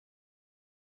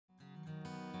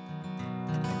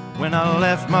When I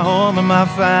left my home and my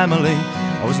family,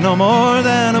 I was no more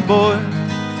than a boy,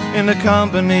 in the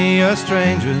company of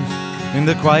strangers, in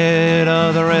the quiet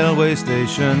of the railway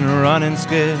station, running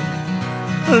scared,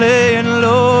 laying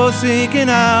low, seeking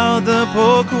out the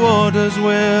poor quarters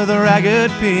where the ragged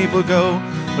people go,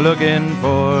 looking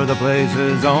for the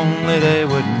places only they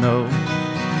would know.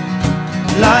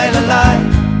 Lie, lie, lie,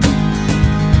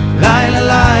 lie, lie,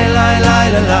 lie, lie,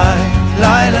 lie, lie,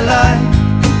 lie, lie, lie,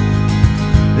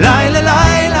 lie, lie,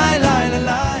 lie, lie, lie, lie,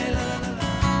 lie.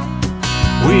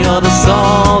 We are the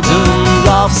sultans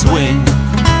of swing.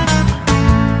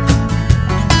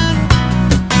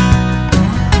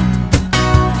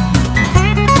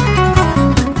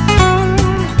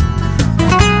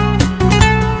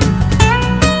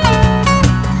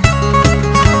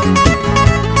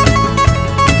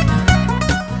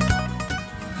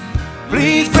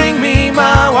 Please bring me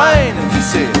my wine, and he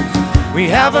said, we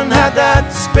haven't had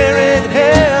that spirit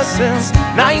here since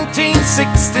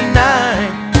 1969.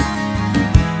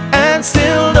 And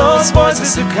still those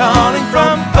voices are calling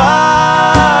from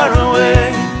far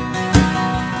away,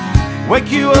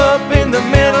 wake you up in the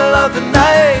middle of the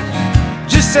night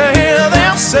just to hear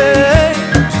them say,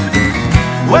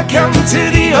 welcome to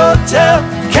the Hotel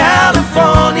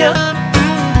California.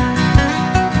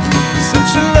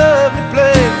 Such a lovely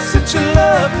place, such a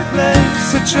lovely place,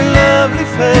 such a lovely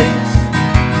face.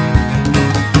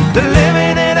 They're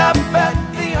living it up at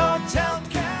the Hotel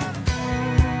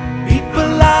California. People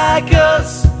like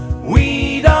us,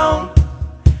 we don't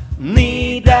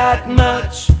need that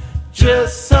much,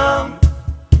 just someone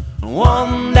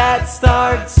that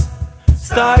starts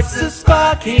a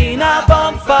spark in our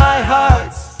bonfire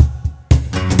hearts.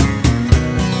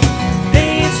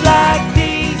 Days like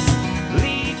these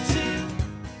lead to.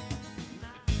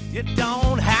 You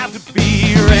don't have to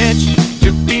be rich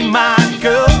to be my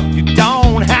girl. You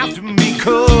don't have to be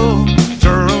cool to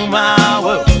rule my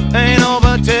world. Ain't no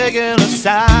particular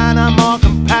sign I'm more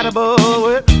compatible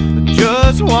with. I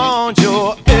just want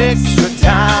your extra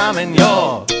time and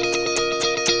your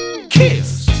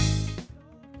kiss.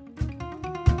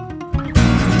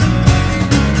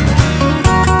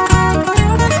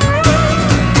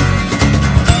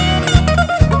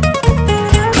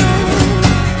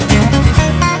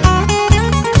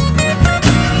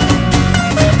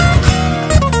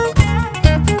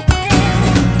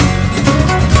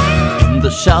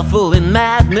 Shuffling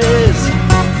madness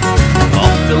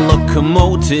of the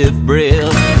locomotive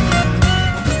brill.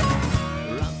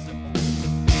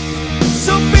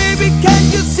 So baby, can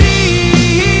you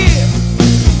see?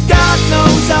 God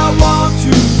knows I want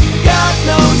to, God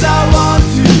knows I want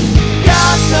to,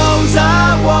 God knows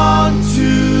I want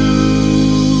to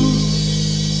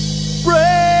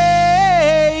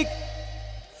break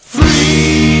free.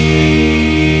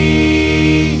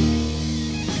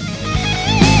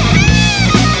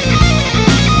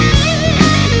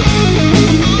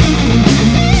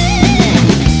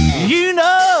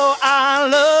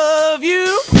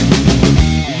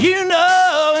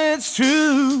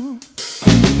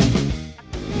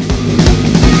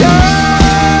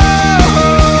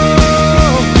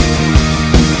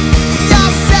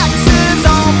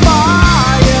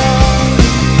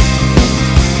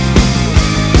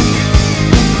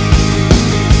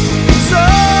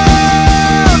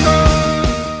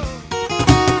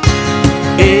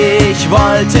 Ich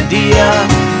wollte dir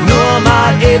nur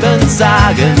mal eben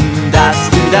sagen, dass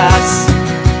du das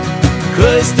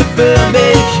Größte für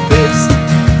mich bist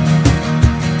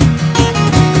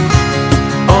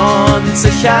und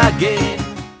sicher gehen.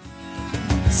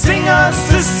 Sing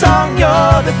us a song,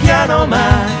 you're the piano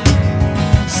man.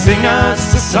 Sing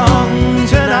us a song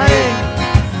tonight,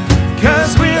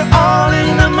 'cause we're all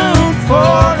in the mood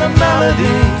for a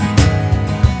melody,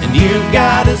 and you've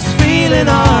got us feeling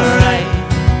alright.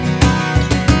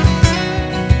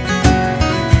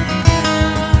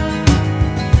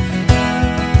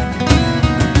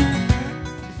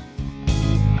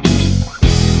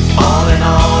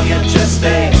 You're just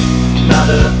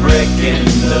another brick in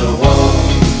the wall.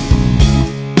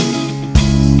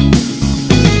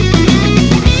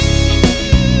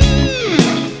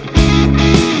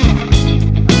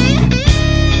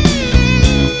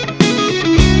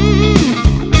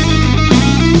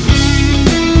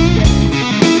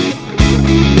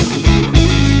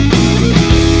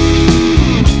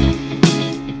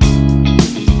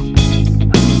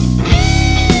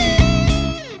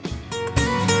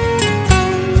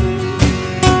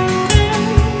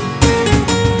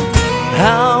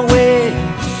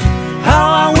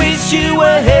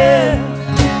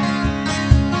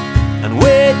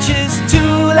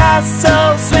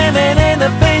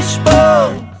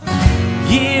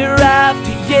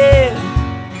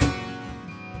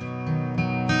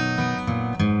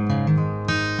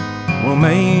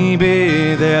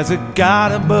 there's a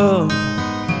God above,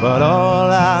 but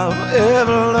all I've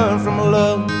ever learned from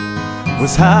love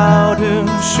was how to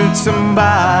shoot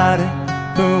somebody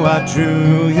who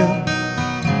outdrew you.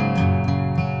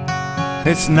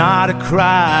 It's not a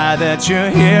cry that you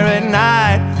hear at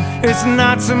night. It's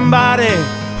not somebody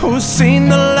who's seen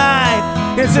the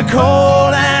light. It's a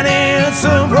cold and it's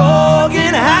a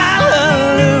broken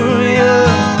hallelujah.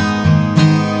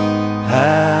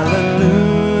 Hallelujah.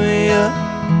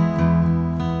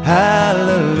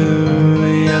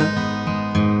 Hallelujah.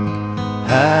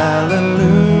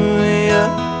 Hallelujah.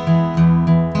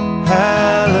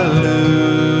 Hallelujah.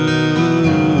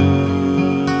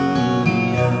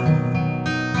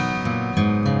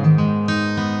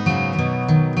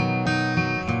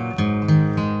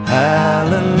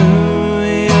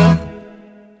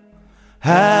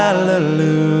 Hallelujah.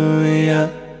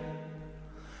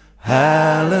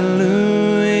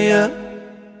 Hallelujah.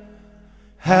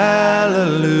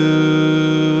 Hallelujah.